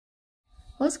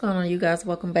What's going on, you guys?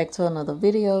 Welcome back to another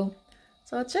video.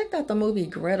 So I checked out the movie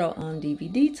Greta on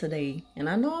DVD today, and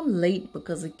I know I'm late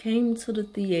because it came to the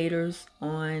theaters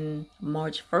on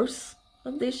March 1st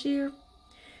of this year,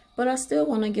 but I still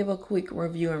want to give a quick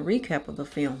review and recap of the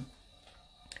film.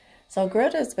 So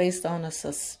Greta is based on a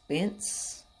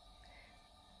suspense,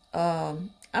 I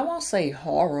won't say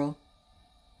horror,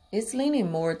 it's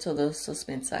leaning more to the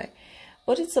suspense side,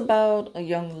 but it's about a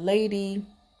young lady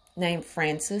named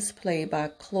Frances, played by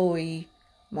Chloe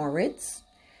Moretz,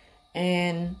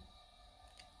 and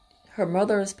her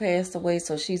mother has passed away,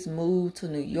 so she's moved to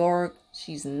New York.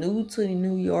 She's new to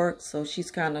New York, so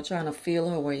she's kind of trying to feel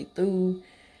her way through.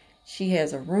 She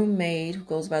has a roommate who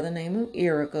goes by the name of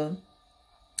Erica,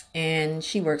 and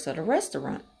she works at a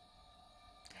restaurant.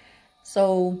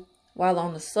 So while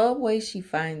on the subway, she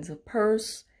finds a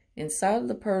purse. Inside of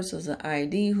the purse is an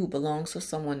ID who belongs to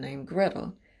someone named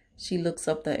Greta. She looks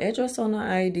up the address on the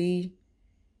ID,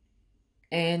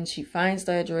 and she finds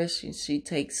the address, and she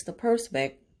takes the purse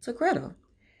back to Greta.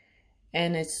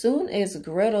 And as soon as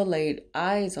Greta laid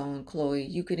eyes on Chloe,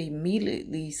 you could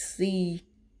immediately see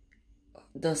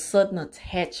the sudden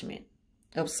attachment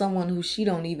of someone who she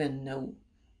don't even know.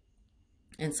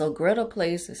 And so Greta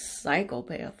plays a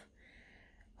psychopath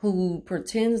who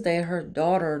pretends that her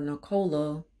daughter,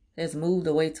 Nicola, has moved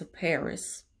away to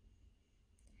Paris,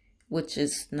 which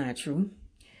is not true.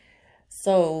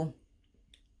 So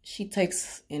she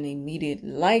takes an immediate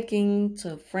liking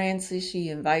to Frances. She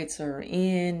invites her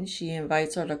in. She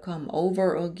invites her to come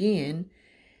over again.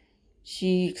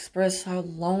 She expresses how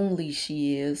lonely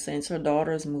she is since her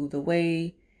daughter's moved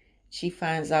away. She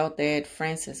finds out that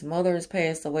Frances' mother has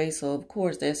passed away, so of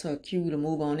course that's her cue to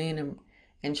move on in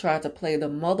and try to play the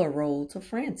mother role to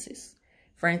Frances.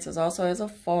 Frances also has a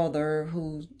father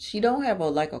who she don't have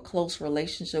a close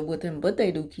relationship with him, but they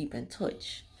do keep in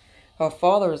touch. Her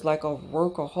father is like a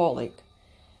workaholic.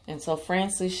 And so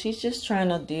Frances, she's just trying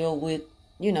to deal with,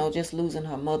 just losing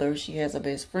her mother. She has a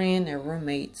best friend, they're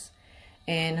roommates.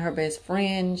 And her best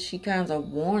friend, she kind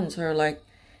of warns her, like,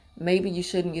 maybe you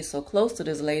shouldn't get so close to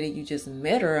this lady. You just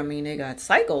met her. I mean, they got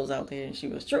psychos out there, and she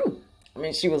was true. I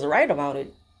mean, she was right about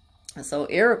it. And so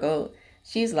Erica,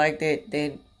 she's like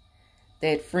that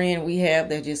friend we have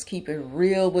that just keep it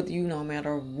real with you no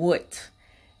matter what.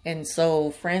 And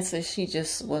so Frances, she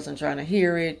just wasn't trying to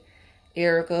hear it.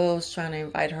 Erica was trying to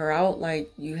invite her out,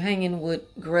 like, you hanging with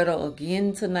Greta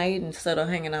again tonight instead of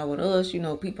hanging out with us,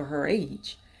 people her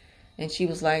age. And she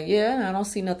was like, yeah, I don't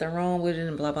see nothing wrong with it,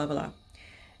 and blah, blah, blah.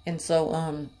 And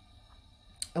so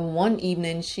one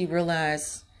evening she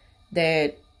realized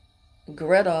that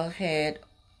Greta had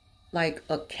like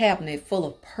a cabinet full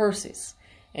of purses.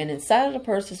 And inside of the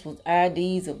purses was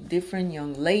IDs of different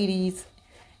young ladies,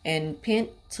 and pinned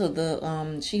to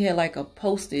the, she had like a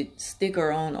posted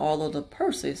sticker on all of the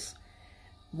purses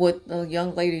with the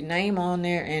young lady name on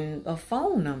there and a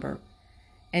phone number.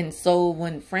 And so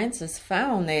when Frances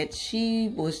found that, she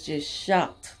was just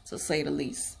shocked, to say the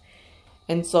least.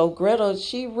 And so Greta,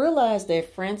 she realized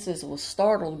that Frances was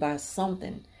startled by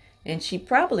something, and she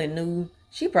probably knew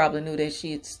that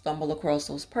she had stumbled across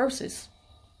those purses.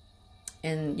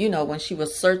 And, when she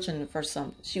was searching for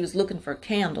she was looking for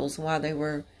candles while they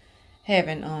were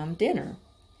having dinner.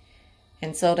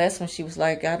 And so that's when she was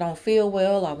like, I don't feel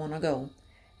well, I want to go.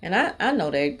 And I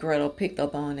know that Greta picked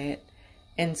up on that.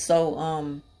 And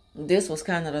so this was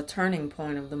kind of the turning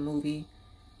point of the movie.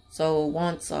 So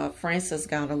once Frances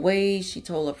got away, she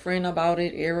told a friend about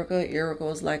it, Erica. Erica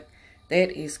was like,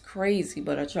 that is crazy,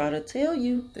 but I try to tell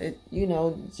you that,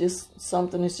 just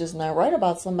something is just not right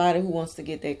about somebody who wants to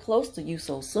get that close to you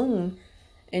so soon,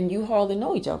 and you hardly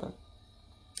know each other.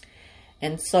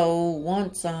 And so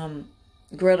once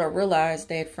Greta realized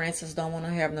that Frances don't want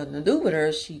to have nothing to do with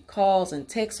her, she calls and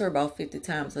texts her about 50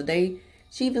 times a day.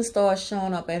 She even starts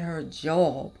showing up at her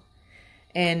job.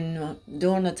 And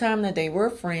during the time that they were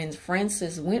friends,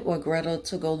 Frances went with Greta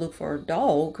to go look for her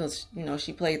dog because,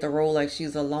 she played the role like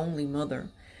she's a lonely mother.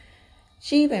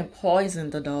 She even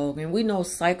poisoned the dog. And we know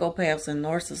psychopaths and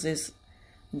narcissists,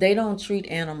 they don't treat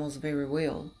animals very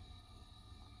well.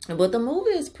 But the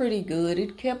movie is pretty good.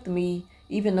 It kept me,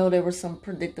 even though there were some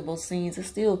predictable scenes, it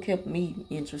still kept me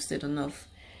interested enough.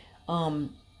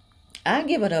 I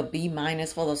give it a B-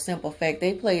 for the simple fact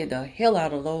they played the hell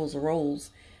out of those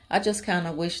roles. I just kind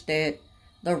of wish that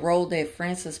the role that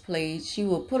Frances played, she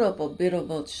would put up a bit of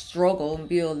a struggle and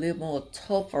be a little more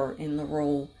tougher in the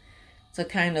role to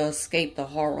kind of escape the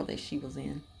horror that she was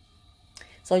in.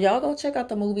 So y'all go check out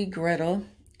the movie Greta.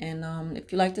 And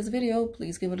if you like this video,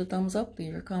 please give it a thumbs up.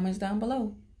 Leave your comments down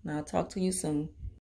below. And I'll talk to you soon.